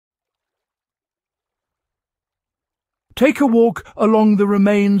Take a walk along the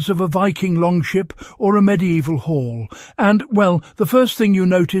remains of a Viking longship or a medieval hall, and, well, the first thing you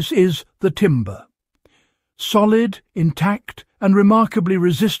notice is the timber. Solid, intact, and remarkably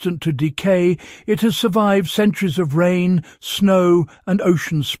resistant to decay, it has survived centuries of rain, snow, and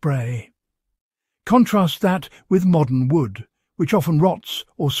ocean spray. Contrast that with modern wood, which often rots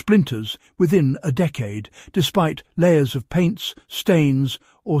or splinters within a decade, despite layers of paints, stains,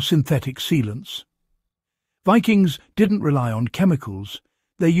 or synthetic sealants. Vikings didn't rely on chemicals.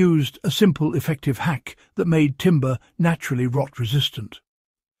 They used a simple, effective hack that made timber naturally rot-resistant.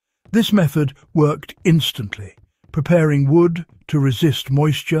 This method worked instantly, preparing wood to resist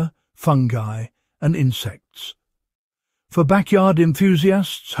moisture, fungi, and insects. For backyard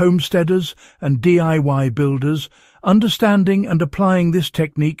enthusiasts, homesteaders, and DIY builders, understanding and applying this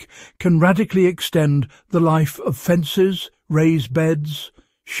technique can radically extend the life of fences, raised beds,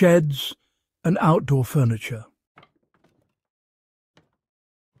 sheds, and outdoor furniture.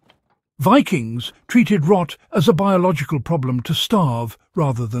 Vikings treated rot as a biological problem to starve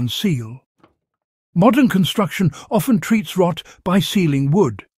rather than seal. Modern construction often treats rot by sealing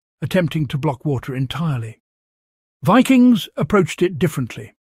wood, attempting to block water entirely. Vikings approached it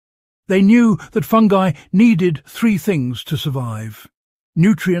differently. They knew that fungi needed three things to survive: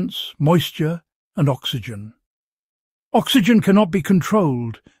 nutrients, moisture, and oxygen. Oxygen cannot be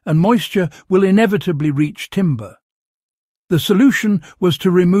controlled, and moisture will inevitably reach timber. The solution was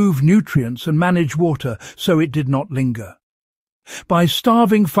to remove nutrients and manage water so it did not linger. By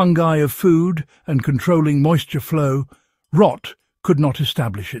starving fungi of food and controlling moisture flow, rot could not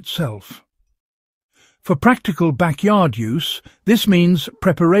establish itself. For practical backyard use, this means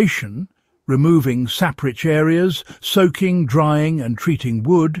preparation, removing sap-rich areas, soaking, drying and treating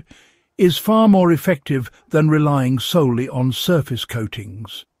wood, is far more effective than relying solely on surface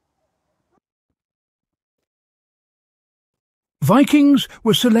coatings. Vikings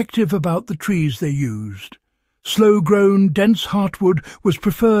were selective about the trees they used. Slow-grown, dense heartwood was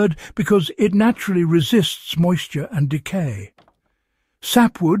preferred because it naturally resists moisture and decay.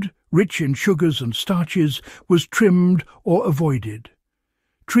 Sapwood, rich in sugars and starches, was trimmed or avoided.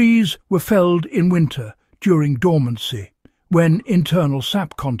 Trees were felled in winter during dormancy, when internal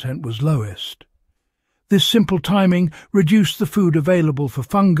sap content was lowest. This simple timing reduced the food available for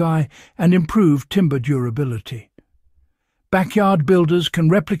fungi and improved timber durability. Backyard builders can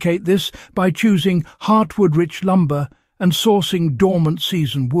replicate this by choosing heartwood-rich lumber and sourcing dormant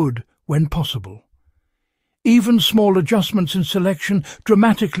season wood when possible. Even small adjustments in selection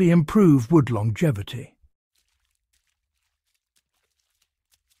dramatically improve wood longevity.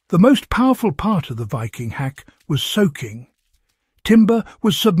 The most powerful part of the Viking hack was soaking. Timber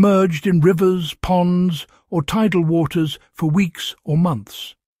was submerged in rivers, ponds, or tidal waters for weeks or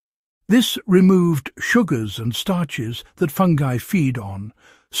months. This removed sugars and starches that fungi feed on,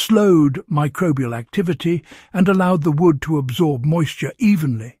 slowed microbial activity, and allowed the wood to absorb moisture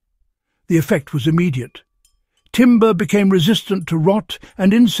evenly. The effect was immediate. Timber became resistant to rot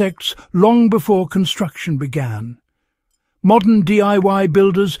and insects long before construction began. Modern DIY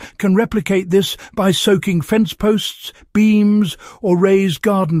builders can replicate this by soaking fence posts, beams, or raised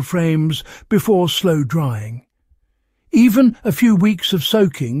garden frames before slow drying. Even a few weeks of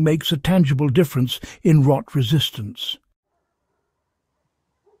soaking makes a tangible difference in rot resistance.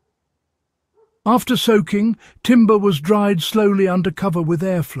 After soaking, timber was dried slowly under cover with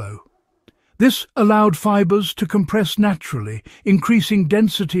airflow. This allowed fibres to compress naturally, increasing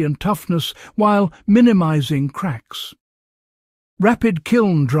density and toughness while minimizing cracks. Rapid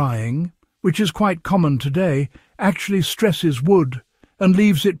kiln drying, which is quite common today, actually stresses wood and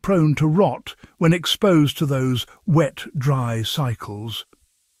leaves it prone to rot when exposed to those wet-dry cycles.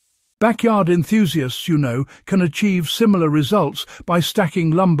 Backyard enthusiasts, can achieve similar results by stacking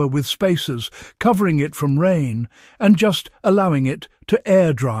lumber with spacers, covering it from rain, and just allowing it to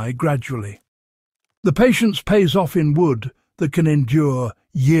air-dry gradually. The patience pays off in wood that can endure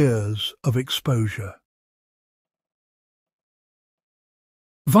years of exposure.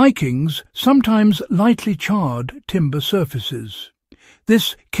 Vikings sometimes lightly charred timber surfaces.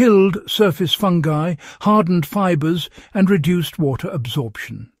 This killed surface fungi, hardened fibres, and reduced water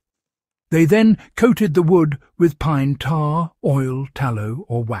absorption. They then coated the wood with pine tar, oil, tallow,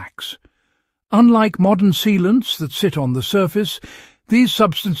 or wax. Unlike modern sealants that sit on the surface, these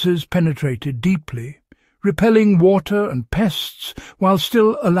substances penetrated deeply, repelling water and pests while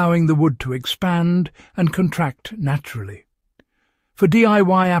still allowing the wood to expand and contract naturally. For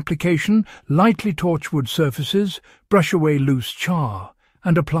DIY application, lightly torch wood surfaces, brush away loose char,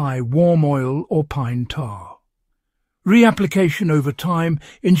 and apply warm oil or pine tar. Reapplication over time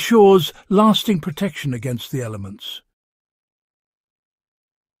ensures lasting protection against the elements.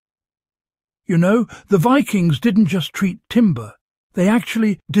 You know, the Vikings didn't just treat timber. They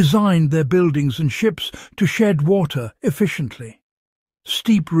actually designed their buildings and ships to shed water efficiently.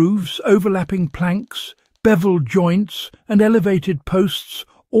 Steep roofs, overlapping planks, beveled joints, and elevated posts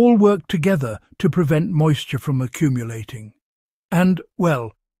all worked together to prevent moisture from accumulating. And,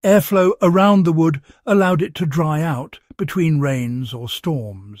 well, airflow around the wood allowed it to dry out between rains or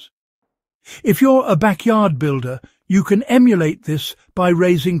storms. If you're a backyard builder, you can emulate this by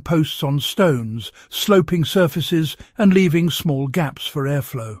raising posts on stones, sloping surfaces, and leaving small gaps for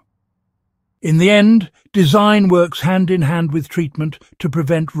airflow. In the end, design works hand in hand with treatment to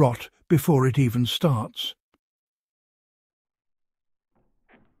prevent rot before it even starts.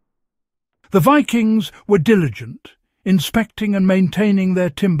 The Vikings were diligent, inspecting and maintaining their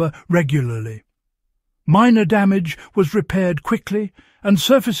timber regularly. Minor damage was repaired quickly, and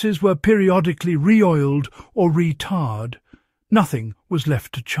surfaces were periodically re-oiled or re-tarred. Nothing was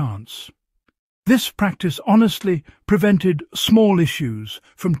left to chance. This practice honestly prevented small issues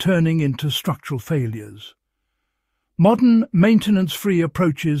from turning into structural failures. Modern maintenance-free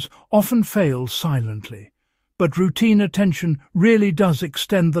approaches often fail silently, but routine attention really does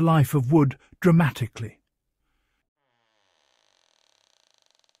extend the life of wood dramatically.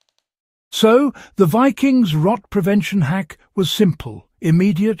 So, the Vikings' rot prevention hack was simple,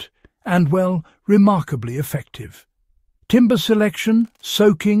 immediate, and, well, remarkably effective. Timber selection,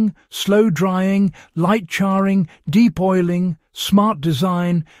 soaking, slow drying, light charring, deep oiling, smart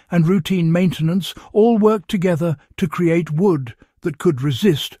design, and routine maintenance all worked together to create wood that could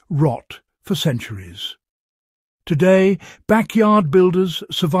resist rot for centuries. Today, backyard builders,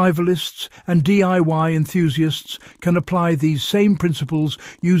 survivalists, and DIY enthusiasts can apply these same principles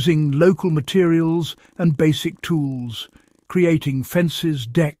using local materials and basic tools, creating fences,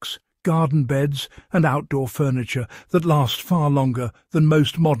 decks, garden beds, and outdoor furniture that last far longer than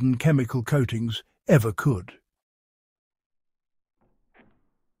most modern chemical coatings ever could.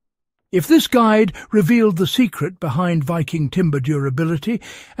 If this guide revealed the secret behind Viking timber durability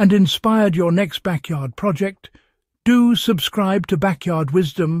and inspired your next backyard project, do subscribe to Backyard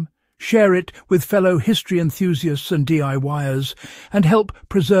Wisdom, share it with fellow history enthusiasts and DIYers, and help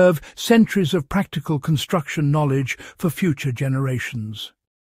preserve centuries of practical construction knowledge for future generations.